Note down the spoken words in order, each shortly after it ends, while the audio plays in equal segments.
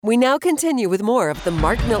We now continue with more of The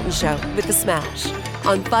Mark Milton Show with The Smash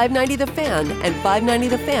on 590 The Fan and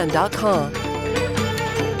 590thefan.com.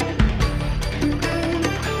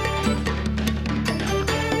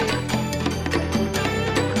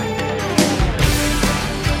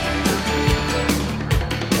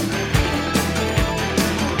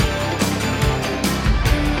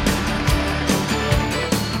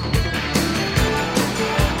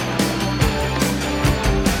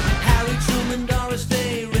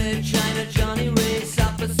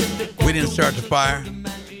 We didn't start the fire.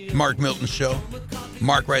 Mark Milton Show.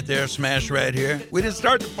 Mark right there, Smash right here. We didn't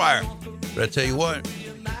start the fire. But I tell you what,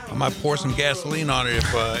 I might pour some gasoline on it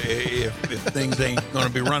if things ain't going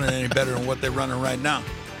to be running any better than what they're running right now.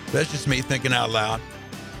 That's just me thinking out loud.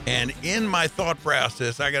 And in my thought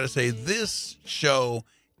process, I got to say this show,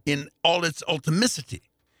 in all its ultimicity,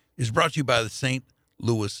 is brought to you by the St.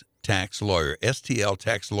 Louis Tax Lawyer,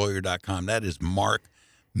 stltaxlawyer.com. That is Mark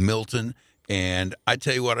Milton. And I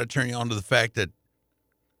tell you what, I turn you on to the fact that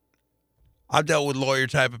I've dealt with lawyer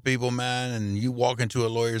type of people, man, and you walk into a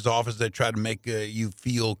lawyer's office, they try to make you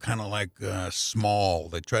feel kind of like small.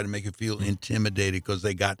 They try to make you feel intimidated because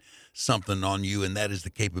they got something on you, and that is the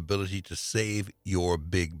capability to save your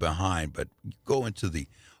big behind. But you go into the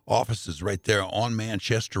offices right there on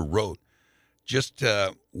Manchester Road, just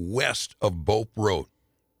west of Bope Road.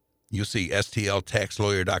 You'll see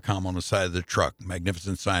stltaxlawyer.com on the side of the truck.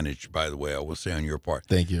 Magnificent signage, by the way, I will say on your part.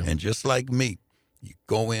 Thank you. And just like me, you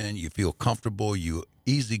go in, you feel comfortable, you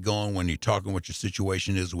easygoing when you're talking what your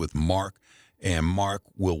situation is with Mark, and Mark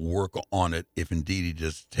will work on it if indeed he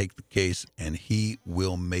does take the case, and he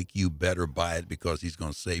will make you better by it because he's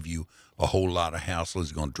going to save you a whole lot of hassle.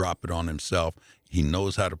 He's going to drop it on himself. He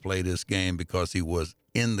knows how to play this game because he was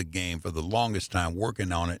in the game for the longest time,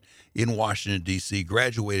 working on it in Washington, D.C.,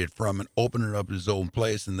 graduated from it, opening up his own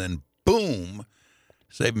place, and then, boom,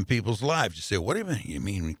 saving people's lives. You say, what do you mean? You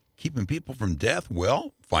mean keeping people from death?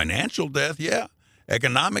 Well, financial death, yeah.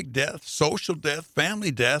 Economic death, social death,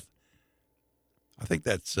 family death. I think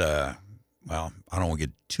that's, well, I don't want to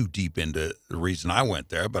get too deep into the reason I went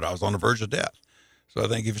there, but I was on the verge of death. So I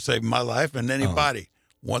thank you for saving my life and anybody.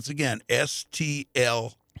 Once again,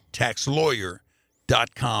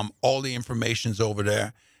 stltaxlawyer.com. All the information's over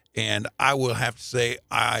there. And I will have to say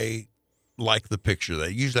I like the picture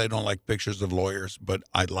there. Usually I don't like pictures of lawyers, but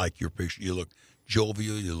I like your picture. You look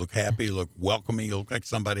jovial, you look happy, you look welcoming, you look like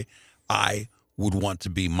somebody I would want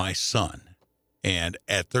to be my son. And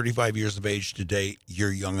at 35 years of age today,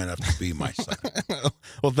 you're young enough to be my son.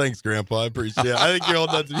 Well, thanks, Grandpa. I appreciate it. I think you're old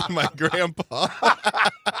enough to be my grandpa.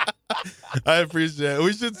 I appreciate it.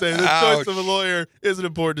 We should say the choice of a lawyer is an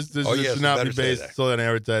important decision. It should not be based solely on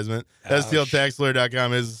advertisement.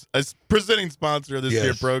 stltaxlawyer.com is a presenting sponsor of this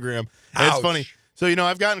year program. And it's funny. So,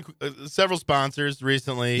 I've gotten several sponsors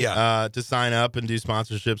recently to sign up and do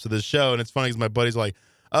sponsorships of this show. And it's funny because my buddy's like,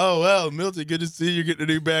 oh, well, Milty, good to see you getting a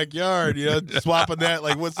new backyard, swapping that.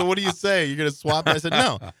 Like, what do you say? You're going to swap it? I said,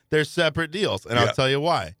 no, they're separate deals. And I'll tell you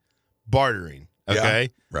why. Bartering, okay? Yeah,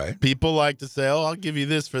 right. People like to say, oh, I'll give you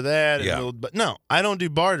this for that. But no, I don't do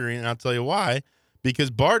bartering, and I'll tell you why. Because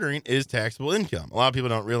bartering is taxable income. A lot of people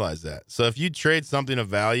don't realize that. So if you trade something of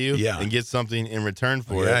value and get something in return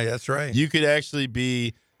for it, that's right. You could actually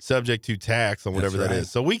be subject to tax on whatever that is.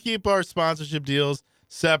 So we keep our sponsorship deals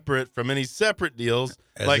separate from any separate deals.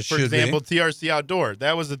 Like, for example, TRC Outdoor.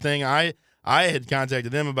 That was the thing. I had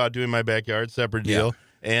contacted them about doing my backyard, separate deal,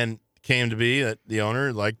 and came to be that the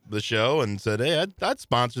owner liked the show and said, hey, I'd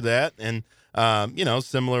sponsor that. And,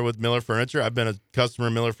 similar with Miller Furniture. I've been a customer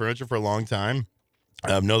of Miller Furniture for a long time.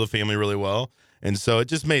 Know the family really well. And so it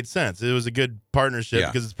just made sense. It was a good partnership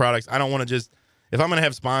because it's products. I don't want to just, if I'm going to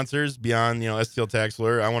have sponsors beyond, STL Tax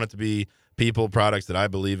Lawyer, I want it to be people, products that I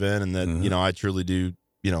believe in and that, I truly do,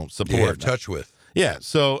 support. You have touch with. Yeah.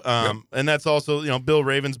 So, and that's also, Bill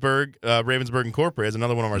Ravensburg, Ravensburg Incorporated is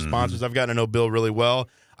another one of our sponsors. I've gotten to know Bill really well.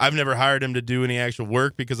 I've never hired him to do any actual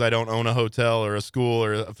work because I don't own a hotel or a school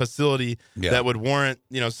or a facility that would warrant,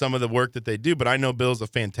 some of the work that they do. But I know Bill's a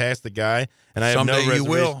fantastic guy, and I have no reservation. Someday you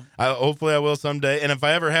will. Hopefully I will someday. And if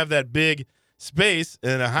I ever have that big space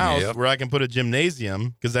in a house where I can put a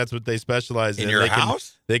gymnasium, because that's what they specialize in. In your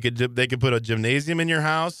house? They could put a gymnasium in your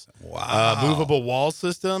house. Wow. Movable wall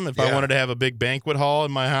system. If I wanted to have a big banquet hall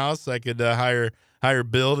in my house, I could hire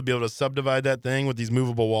Bill to be able to subdivide that thing with these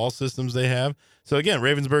movable wall systems they have. So again,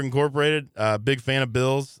 Ravensburg Incorporated, big fan of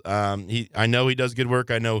Bill's. I know he does good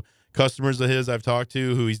work. I know customers of his I've talked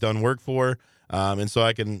to who he's done work for. And so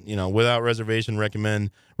I can, without reservation,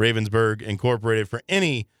 recommend Ravensburg Incorporated for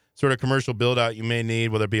any sort of commercial build out you may need,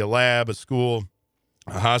 whether it be a lab, a school,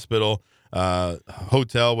 a hospital,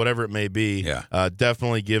 hotel, whatever it may be,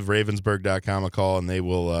 definitely give Ravensburg.com a call, and they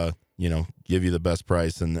will, give you the best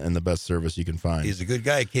price and the best service you can find. He's a good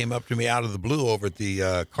guy. He came up to me out of the blue over at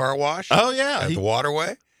the car wash. Oh, yeah. At the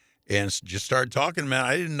Waterway. And just started talking, man.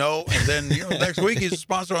 I didn't know. And then, next week he's a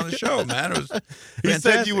sponsor on the show, man. It was fantastic. He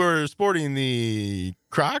said you were sporting the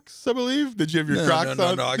Crocs, I believe. Did you have your Crocs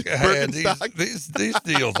on? No. I had these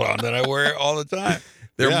deals on that I wear all the time.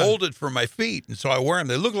 They're molded for my feet, and so I wear them.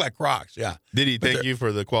 They look like Crocs, yeah. Did he thank you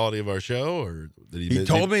for the quality of our show, or did he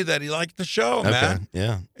told me that he liked the show, man.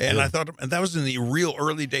 Yeah. And I thought, and that was in the real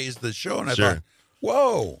early days of the show, and I thought,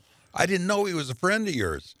 whoa, I didn't know he was a friend of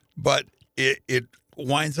yours. But it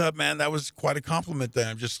winds up, man, that was quite a compliment. That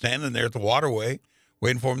I'm just standing there at the Waterway,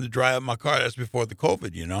 waiting for him to dry up my car. That's before the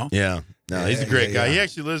COVID, Yeah. No, he's a great guy. He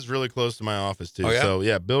actually lives really close to my office, too. Oh,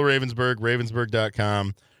 yeah? So, Bill Ravensburg,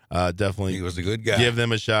 Ravensburg.com. Definitely he was a good guy. Give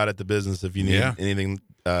them a shot at the business if you need anything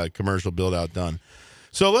commercial build-out done.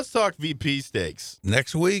 So let's talk VP stakes.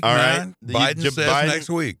 Next week, all man. Right. Biden says next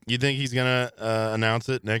week. You think he's going to announce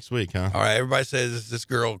it next week, huh? All right. Everybody says it's this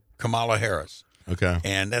girl, Kamala Harris. Okay.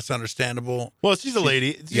 And that's understandable. Well, she's a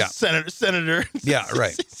lady. She's senator. Yeah,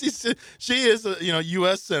 right. She is a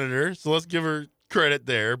U.S. senator, so let's give her credit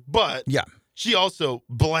there. But she also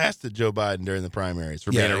blasted Joe Biden during the primaries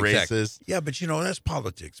for being a racist. Yeah, but that's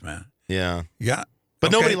politics, man. Yeah. Yeah.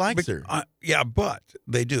 But nobody likes her. But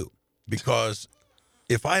they do. Because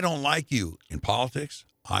if I don't like you in politics,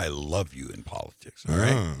 I love you in politics, all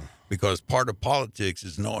right? Because part of politics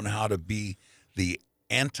is knowing how to be the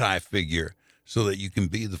anti-figure so that you can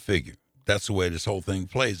be the figure. That's the way this whole thing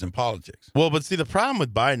plays in politics. Well, but see, the problem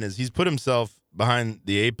with Biden is he's put himself behind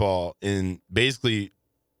the 8 ball in basically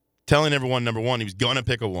telling everyone, number one, he was going to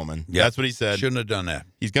pick a woman. Yep. That's what he said. Shouldn't have done that.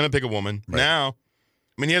 He's going to pick a woman. Right. Now,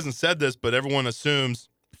 he hasn't said this, but everyone assumes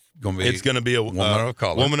it's going to be a woman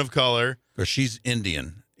of color. Because she's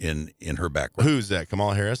Indian in her background. Who's that,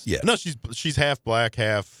 Kamala Harris? Yeah. No, she's half black,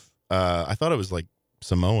 half, I thought it was like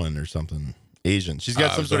Samoan or something. Asian. She's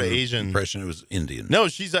got some sort of Asian impression. It was Indian. No,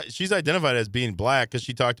 she's identified as being black because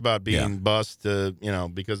she talked about being bused,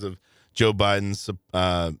 because of Joe Biden's.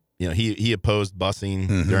 He opposed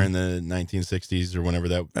busing during the 1960s or whenever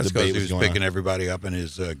that That's debate was going picking everybody up in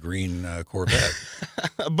his green Corvette.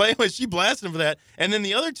 But anyway, she blasted him for that. And then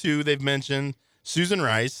the other two they've mentioned, Susan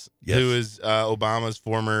Rice, who is Obama's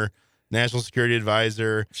former national security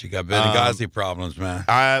advisor. She got Benghazi problems, man.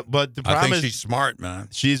 But the problem is she's smart, man.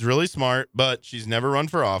 She's really smart, but she's never run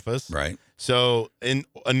for office. Right. So in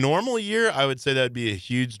a normal year, I would say that would be a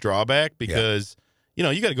huge drawback because, you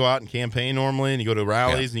got to go out and campaign normally and you go to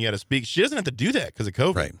rallies and you got to speak. She doesn't have to do that because of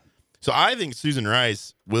COVID. Right. So I think Susan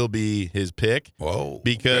Rice will be his pick. Whoa.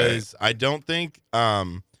 Because I don't think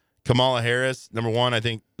Kamala Harris, number one, I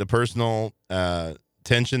think the personal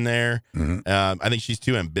tension there. I think she's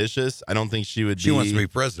too ambitious. I don't think she would. She wants to be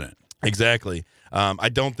president. Exactly. I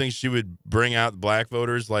don't think she would bring out the black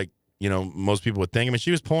voters like most people would think. I mean, she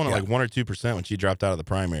was polling at like 1 or 2% when she dropped out of the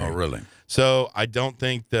primary. Oh, really? So I don't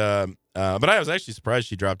think but I was actually surprised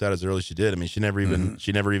she dropped out as early as she did. I mean, she never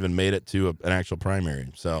even made it to an actual primary.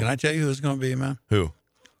 So can I tell you who it's going to be, man? Who?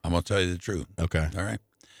 I'm going to tell you the truth. Okay. All right.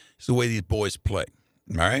 It's the way these boys play.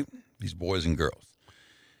 All right. These boys and girls.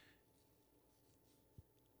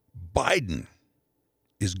 Biden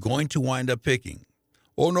is going to wind up picking.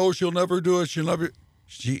 Oh, no, she'll never do it. She'll never.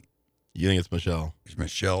 You think it's Michelle? It's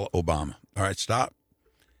Michelle Obama. All right, stop.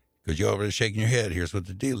 Because you're over there shaking your head. Here's what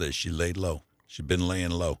the deal is. She laid low. She's been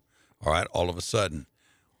laying low. All right, all of a sudden,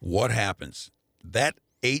 what happens? That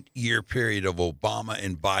 8-year period of Obama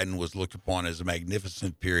and Biden was looked upon as a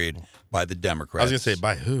magnificent period by the Democrats. I was going to say,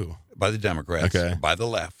 by who? By the Democrats. Okay. By the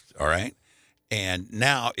left, all right? And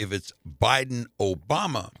now, if it's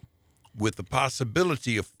Biden-Obama, with the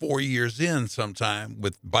possibility of 4 years in sometime,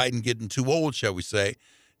 with Biden getting too old, shall we say,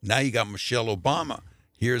 now you got Michelle Obama.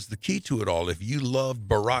 Here's the key to it all. If you love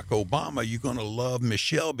Barack Obama, you're going to love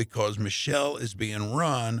Michelle because Michelle is being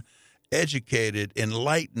run, educated,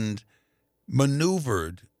 enlightened,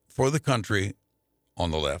 maneuvered for the country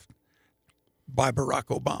on the left by Barack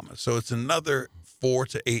Obama. So it's another 4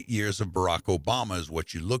 to 8 years of Barack Obama is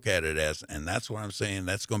what you look at it as, and that's what I'm saying.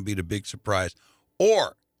 That's going to be the big surprise.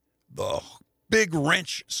 Or the big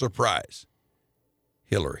wrench surprise,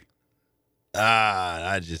 Hillary.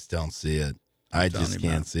 I just don't see it. I just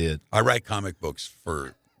can't see it. I write comic books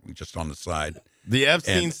for just on the side. The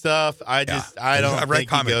Epstein stuff, I don't think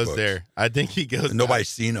he goes there. I think he goes. Nobody's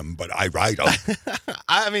seen them, but I write them.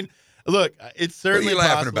 I mean, look, it's certainly What are you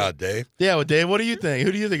laughing possible. About, Dave? Yeah, well, Dave, what do you think?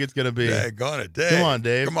 Who do you think it's going to be? Daggone it, Dave. Come on,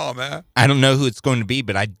 Dave. Come on, man. I don't know who it's going to be,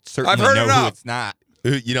 but I certainly know who it's not.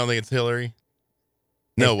 You don't think it's Hillary?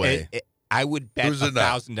 No way. I would bet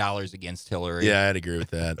 $1,000 against Hillary. Yeah, I'd agree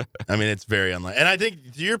with that. I mean, it's very unlikely. And I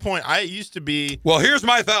think, to your point, I used to be. Well, here's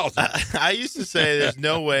my 1,000. I used to say there's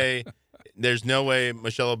no way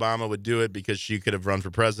Michelle Obama would do it because she could have run for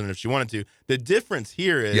president if she wanted to. The difference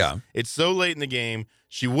here is it's so late in the game.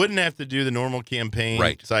 She wouldn't have to do the normal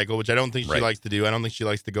campaign cycle, which I don't think she likes to do. I don't think she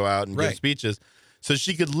likes to go out and give speeches. So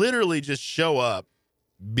she could literally just show up,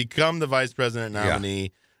 become the vice president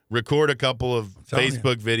nominee, record a couple of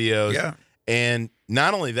Facebook videos, and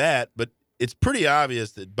not only that, but it's pretty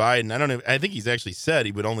obvious that Biden, I think he's actually said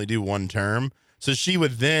he would only do one term. So she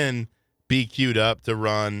would then be queued up to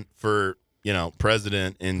run for,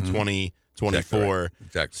 president in 2024.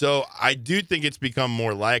 Exactly. So I do think it's become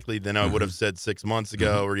more likely than I would have said 6 months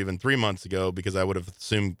ago or even 3 months ago, because I would have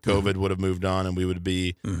assumed COVID would have moved on and we would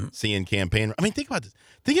be seeing campaign. I mean, think about this.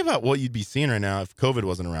 Think about what you'd be seeing right now if COVID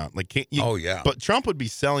wasn't around. But Trump would be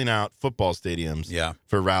selling out football stadiums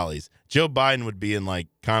for rallies. Joe Biden would be in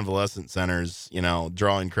convalescent centers,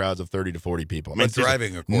 drawing crowds of 30 to 40 people. I mean,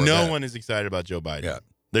 driving a Corvette. No one is excited about Joe Biden.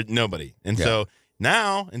 Yeah. Nobody. And so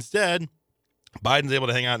now, instead, Biden's able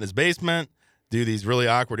to hang out in his basement, do these really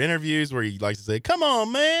awkward interviews where he likes to say, "Come on,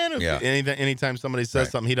 man." Anytime somebody says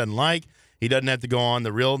something he doesn't like, he doesn't have to go on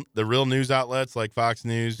the real news outlets like Fox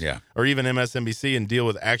News or even MSNBC and deal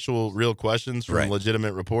with actual real questions from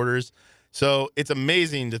legitimate reporters. So it's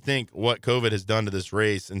amazing to think what COVID has done to this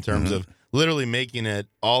race in terms of literally making it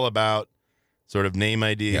all about sort of name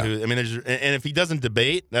ID. Yeah. And if he doesn't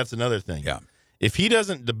debate, that's another thing. Yeah. If he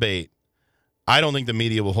doesn't debate, I don't think the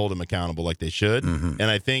media will hold him accountable like they should. And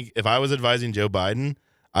I think if I was advising Joe Biden,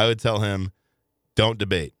 I would tell him, don't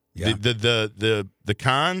debate. Yeah. The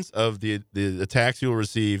cons of the attacks you will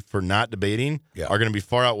receive for not debating are going to be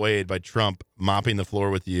far outweighed by Trump mopping the floor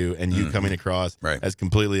with you and you coming across as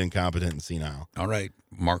completely incompetent and senile. All right.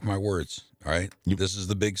 Mark my words. All right. This is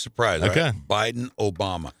the big surprise. Okay. Right? Biden,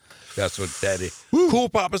 Obama. That's what that is. Cool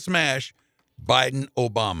Papa Smash, Biden,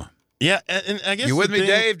 Obama. Yeah. And I guess you with me,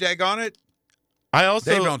 Dave? Daggone it? I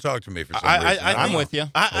also Dave don't talk to me for some reason. I'm with you.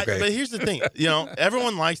 Okay. But here's the thing.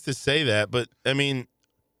 Everyone likes to say that, but I mean,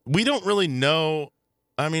 we don't really know.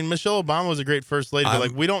 I mean, Michelle Obama was a great first lady,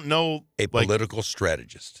 but we don't know a political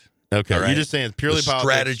strategist. Okay, right? You're just saying it's purely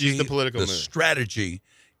politics. She's the political move. The strategy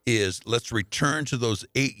is let's return to those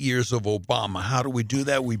 8 years of Obama. How do we do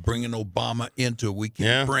that? We bring in Obama into it. We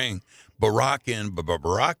can bring Barack in, but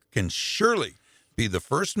Barack can surely be the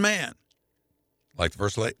first man.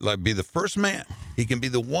 Be the first man. He can be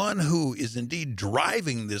the one who is indeed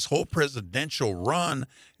driving this whole presidential run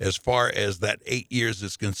as far as that 8 years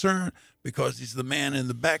is concerned, because he's the man in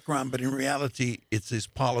the background. But in reality, it's his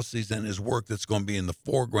policies and his work that's going to be in the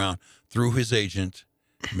foreground through his agent,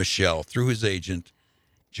 Michelle, through his agent,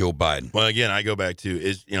 Joe Biden. Well, again, I go back to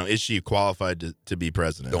is she qualified to be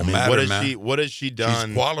president? Don't matter, what has she done?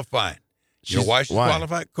 She's qualified. You know why she's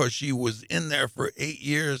qualified? Because she was in there for 8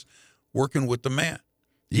 years. Working with the man.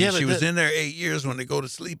 Yeah, she was in there 8 years. When they go to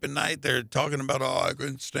sleep at night, they're talking about, I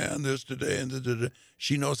couldn't stand this today. And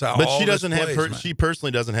she knows how. But she doesn't have. She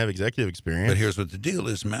personally doesn't have executive experience. But here's what the deal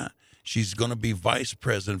is, man. She's going to be vice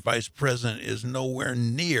president. Vice president is nowhere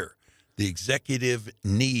near the executive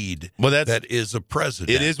need that is a president.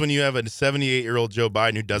 It is when you have a 78-year-old Joe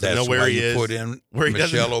Biden who doesn't know where he is. Put in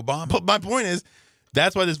Michelle Obama. But my point is,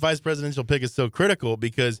 that's why this vice presidential pick is so critical,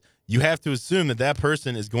 because you have to assume that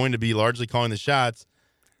person is going to be largely calling the shots.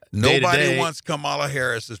 Nobody wants Kamala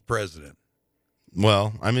Harris as president.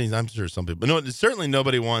 Well, I mean, I'm sure some people. No, certainly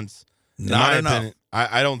nobody wants. Not enough. Opinion,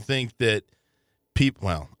 I don't think that people.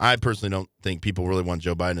 Well, I personally don't think people really want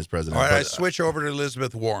Joe Biden as president. All right, I switch over to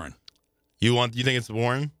Elizabeth Warren. You think it's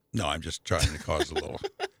Warren? No, I'm just trying to cause a little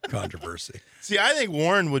controversy. See, I think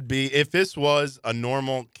Warren would be, if this was a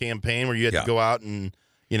normal campaign where you had to go out and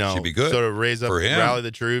she'd be good. Sort of raise up, rally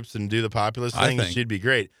the troops, and do the populist thing, she'd be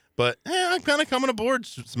great. But I'm kind of coming aboard,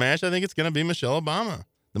 Smash. I think it's going to be Michelle Obama.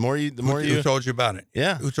 Who told you about it?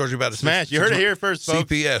 Yeah. Who told you about it? Smash. You heard it here first,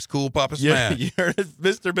 folks. CPS, Cool Papa Smash. You heard it,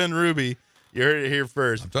 Mr. Ben Ruby. You heard it here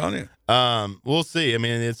first. I'm telling you. We'll see. I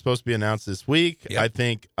mean, it's supposed to be announced this week. Yep. I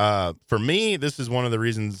think, for me, this is one of the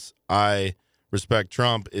reasons I respect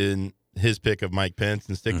Trump in his pick of Mike Pence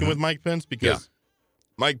and sticking with Mike Pence, because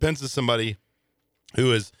Mike Pence is somebody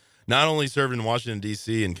who has not only served in Washington,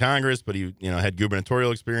 D.C. in Congress, but he had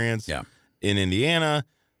gubernatorial experience in Indiana,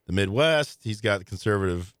 the Midwest. He's got the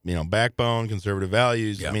conservative backbone, conservative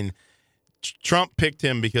values. I mean, Trump picked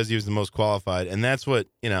him because he was the most qualified, and that's what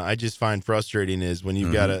I just find frustrating is when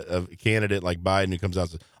you've got a candidate like Biden who comes out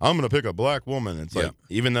and says, I'm going to pick a black woman. It's like,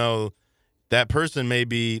 even though that person may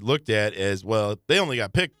be looked at as, well, they only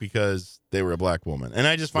got picked because they were a black woman. And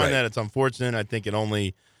I just find that it's unfortunate. I think it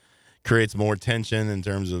only creates more tension in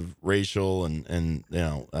terms of racial and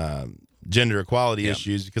gender equality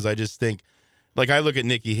issues, because I just think, like, I look at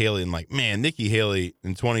Nikki Haley and like, man, Nikki Haley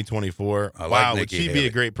in 2024, would she be a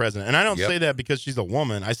great president? And I don't say that because she's a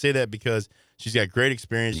woman. I say that because she's got great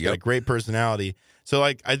experience, she's got a great personality. So,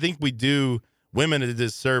 like, I think we do women a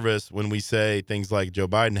disservice when we say things like Joe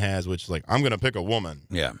Biden has, which is like, I'm going to pick a woman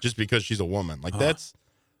just because she's a woman. Like, that's,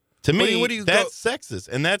 to me, that's sexist.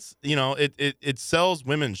 And that's, it sells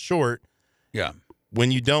women short. Yeah.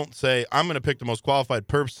 When you don't say, I'm going to pick the most qualified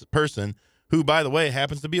person who, by the way,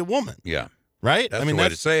 happens to be a woman. Yeah. Right? That's the way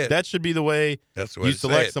to say it. That should be the way you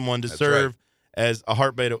select someone to serve as a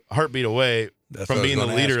heartbeat away from being the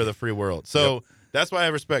leader of the free world. So that's why I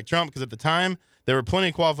respect Trump, because at the time, there were plenty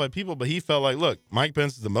of qualified people, but he felt like, look, Mike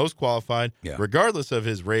Pence is the most qualified, regardless of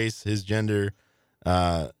his race, his gender.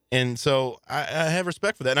 And so I have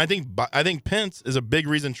respect for that. And I think Pence is a big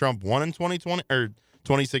reason Trump won in 2020 or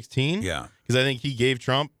 2016. Yeah. Because I think he gave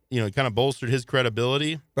Trump, kind of bolstered his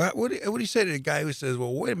credibility. But what do you say to the guy who says,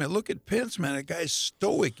 well, wait a minute, look at Pence, man. That guy's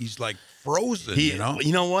stoic. He's like frozen,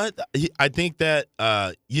 You know what? I think that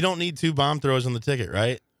you don't need 2 bomb throws on the ticket,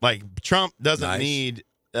 right? Like, Trump doesn't need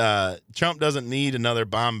another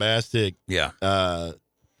bombastic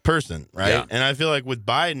person, right? Yeah. And I feel like with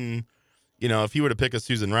Biden, if you were to pick a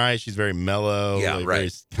Susan Rice, she's very mellow, very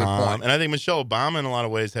calm. And I think Michelle Obama in a lot of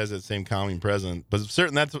ways has that same calming presence. But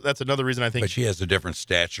that's another reason I think. But she has a different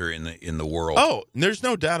stature in the world. Oh, there's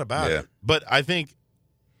no doubt about it. But I think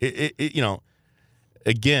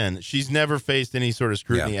again, she's never faced any sort of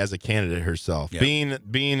scrutiny as a candidate herself. Yeah.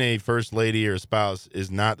 Being a first lady or a spouse is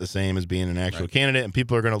not the same as being an actual candidate, and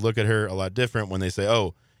people are going to look at her a lot different when they say,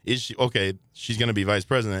 "Oh, is she okay? She's going to be vice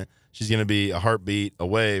president. She's going to be a heartbeat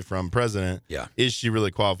away from president. Yeah, is she really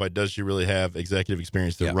qualified? Does she really have executive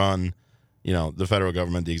experience to run?" The federal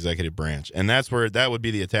government, the executive branch. And that's where that would be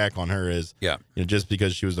the attack on her is, just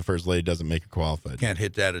because she was the first lady doesn't make her qualified. Can't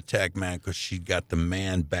hit that attack, man, because she got the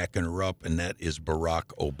man backing her up, and that is Barack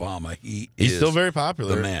Obama. He's still very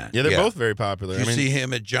popular. The man. Yeah, they're both very popular. Did you see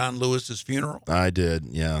him at John Lewis's funeral? I did,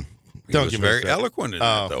 yeah. He was very eloquent in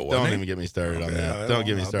that, though, wasn't he? Don't even get me started on that. Don't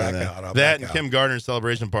get me started on that. That and Kim Gardner's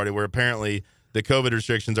celebration party, where apparently the COVID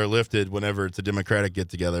restrictions are lifted whenever it's a Democratic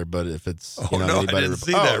get-together, but if it's anybody, I didn't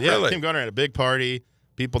see that. Really? Kim Gardner had a big party,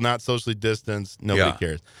 people not socially distanced, nobody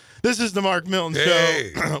cares. This is the Mark Milton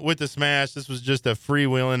Show with the Smash. This was just a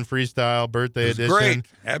freewheeling freestyle birthday edition. Great,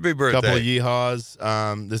 happy birthday! Couple of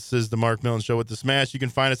yeehaws. This is the Mark Milton Show with the Smash. You can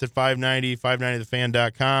find us at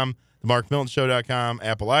 590thefan.com, themarkmiltonshow.com,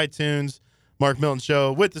 Apple iTunes. Mark Milton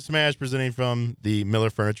Show with the Smash, presenting from the Miller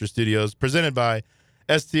Furniture Studios, presented by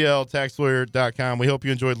STLTaxLawyer.com. We hope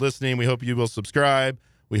you enjoyed listening. We hope you will subscribe.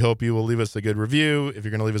 We hope you will leave us a good review. If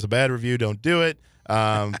you're going to leave us a bad review, don't do it.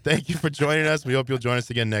 Thank you for joining us. We hope you'll join us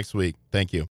again next week. Thank you.